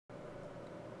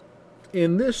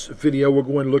In this video, we're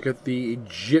going to look at the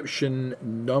Egyptian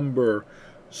number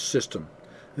system.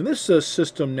 And this is a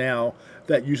system now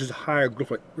that uses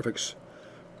hieroglyphics,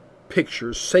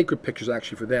 pictures, sacred pictures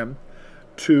actually for them,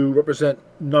 to represent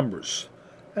numbers.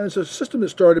 And it's a system that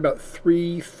started about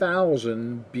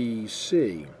 3000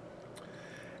 BC.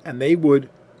 And they would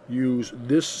use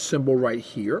this symbol right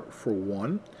here for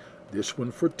 1, this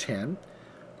one for 10,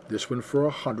 this one for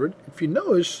 100. If you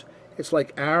notice, it's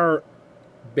like our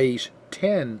base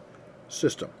 10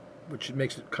 system, which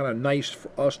makes it kind of nice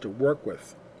for us to work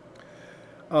with.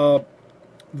 The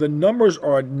numbers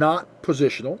are not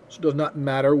positional, so it does not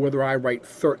matter whether I write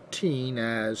 13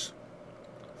 as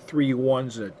 3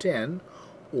 ones and a 10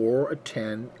 or a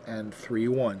 10 and 3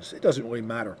 ones. It doesn't really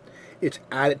matter. It's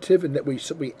additive in that we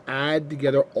simply add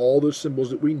together all the symbols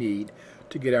that we need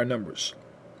to get our numbers.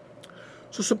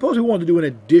 So suppose we wanted to do an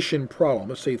addition problem.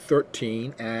 Let's say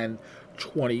 13 and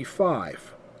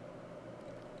 25.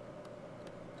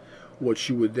 What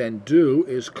you would then do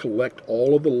is collect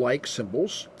all of the like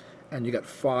symbols, and you got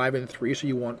 5 and 3, so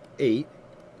you want 8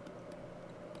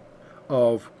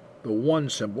 of the 1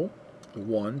 symbol, the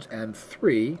 1s, and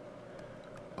 3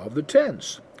 of the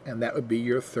 10s, and that would be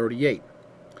your 38.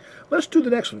 Let's do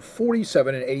the next one,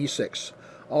 47 and 86.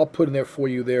 I'll put in there for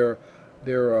you their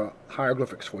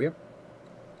hieroglyphics for you,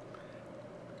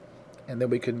 and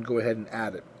then we can go ahead and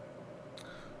add it.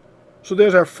 So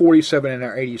there's our 47 and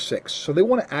our 86. So they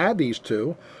want to add these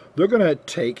two. They're going to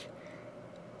take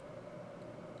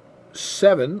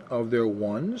 7 of their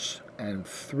 1s and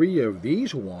 3 of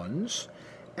these 1s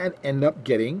and end up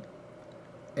getting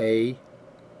a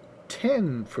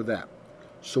 10 for that.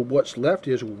 So what's left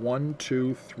is 1,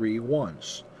 2, 3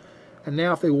 1s. And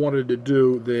now if they wanted to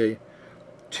do the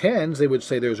 10s, they would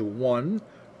say there's 1,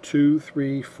 2,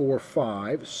 3, 4,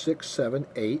 5, 6, 7,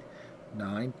 8,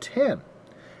 9, 10.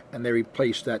 And they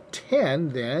replace that 10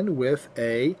 then with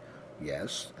a,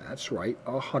 yes, that's right,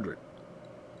 100.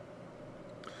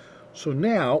 So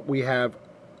now we have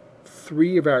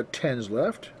 3 of our 10s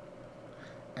left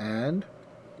and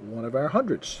 1 of our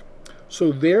 100s.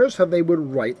 So there's how they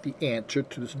would write the answer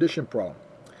to this addition problem.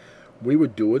 We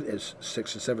would do it as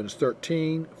 6 and 7 is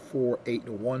 13, 4, 8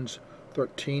 and 1's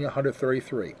 13,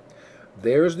 133.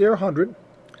 There's their 100,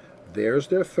 there's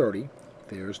their 30,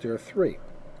 there's their 3.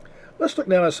 Let's look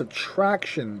now at a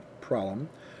subtraction problem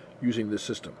using this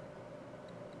system.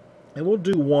 And we'll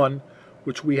do one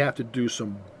which we have to do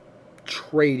some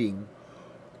trading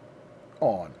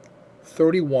on.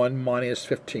 31 minus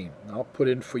 15. I'll put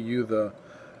in for you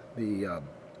the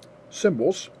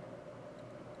symbols.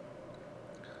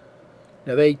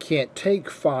 Now they can't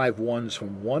take 5 1s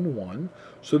from 1 1,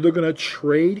 so they're going to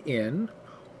trade in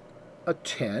a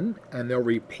 10, and they'll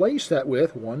replace that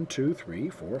with 1, 2, 3,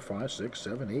 4, 5, 6,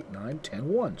 7, 8, 9, 10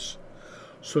 1s.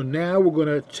 So now we're going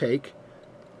to take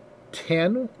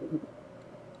 10,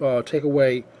 take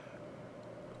away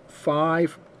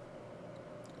 5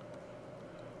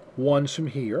 1s from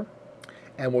here,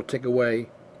 and we'll take away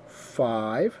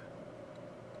 5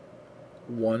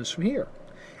 1s from here.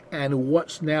 And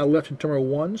what's now left in terms of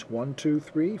 1s? 1, 2,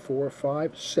 3, 4,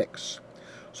 5, 6.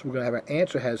 So we're going to have our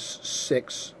answer has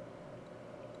 6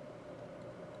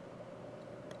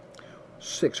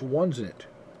 1s in it.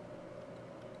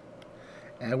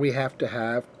 And we have to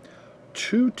have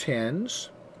 2 10s,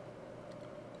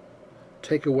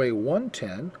 take away 1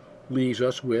 10, leaves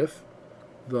us with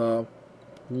the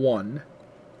 1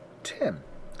 10.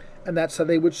 And that's how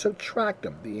they would subtract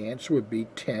them. The answer would be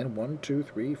 10, 1, 2,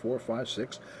 3, 4, 5,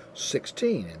 6,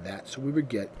 16. And that's what we would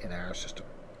get in our system.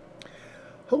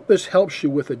 Hope this helps you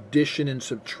with addition and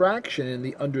subtraction and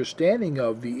the understanding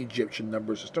of the Egyptian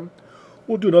number system.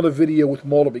 We'll do another video with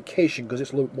multiplication because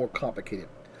it's a little bit more complicated.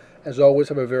 As always,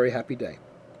 have a very happy day.